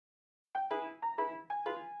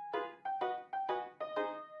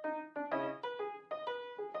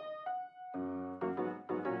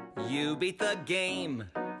You beat the game,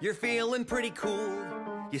 you're feeling pretty cool.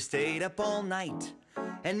 You stayed up all night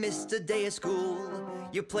and missed a day of school.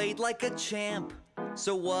 You played like a champ,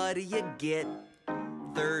 so what do you get?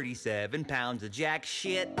 37 pounds of jack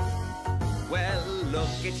shit. Well, look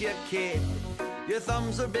at your kid, your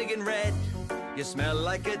thumbs are big and red. You smell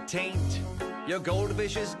like a taint, your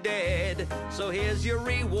goldfish is dead. So here's your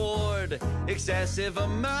reward, excessive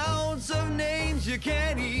amounts of names you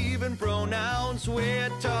can't even pronounce. We're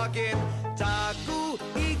talking Taku,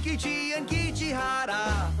 Ikichi, and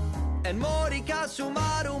Kichihara, and Morikazu,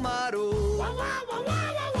 Maru Maru.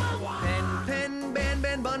 Pen, pen, ban,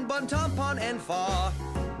 ban, bun, bun, tampon, and fa.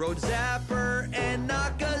 Road Zapper and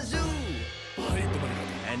Nakazu.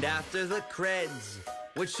 And after the creds,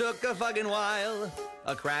 which took a fucking while,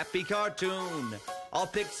 a crappy cartoon, all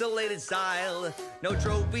pixelated style. No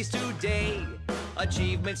trophies today,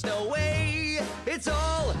 achievements no way. It's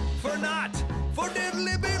all for naught, for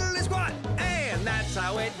diddly biddly squat. And that's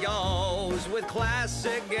how it goes with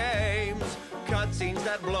classic games. Cutscenes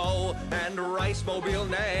that blow and Rice Mobile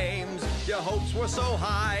names. Your hopes were so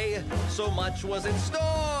high, so much was in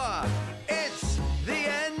store. It's the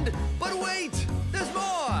end, but wait, there's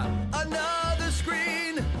more. Another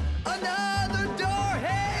screen, another door.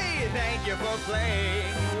 Hey, thank you for playing.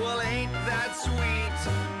 Well, ain't that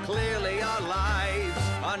sweet? Clearly our lives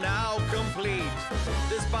are now complete.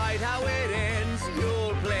 Despite how it ends,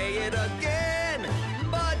 you'll play it again.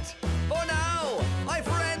 But for now, my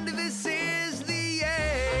friend, this is the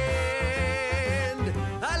end.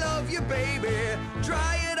 I love you, baby.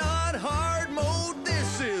 Try it on hard mode.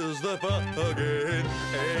 This is the fucking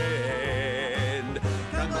end.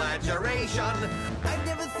 Congratulations. I've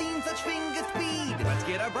never seen such finger speed. Let's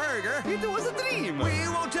get a burger. It was a dream. We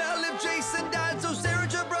won't tell if Jason died, so Sarah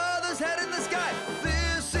your brother's head in the sky.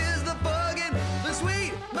 This is the buggin', the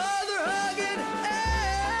sweet mother hugging.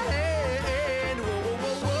 And whoa, whoa,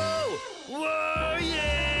 whoa, whoa, whoa, yeah.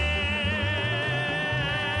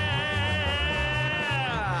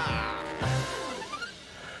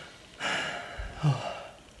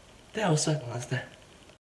 ではおっしゃいました。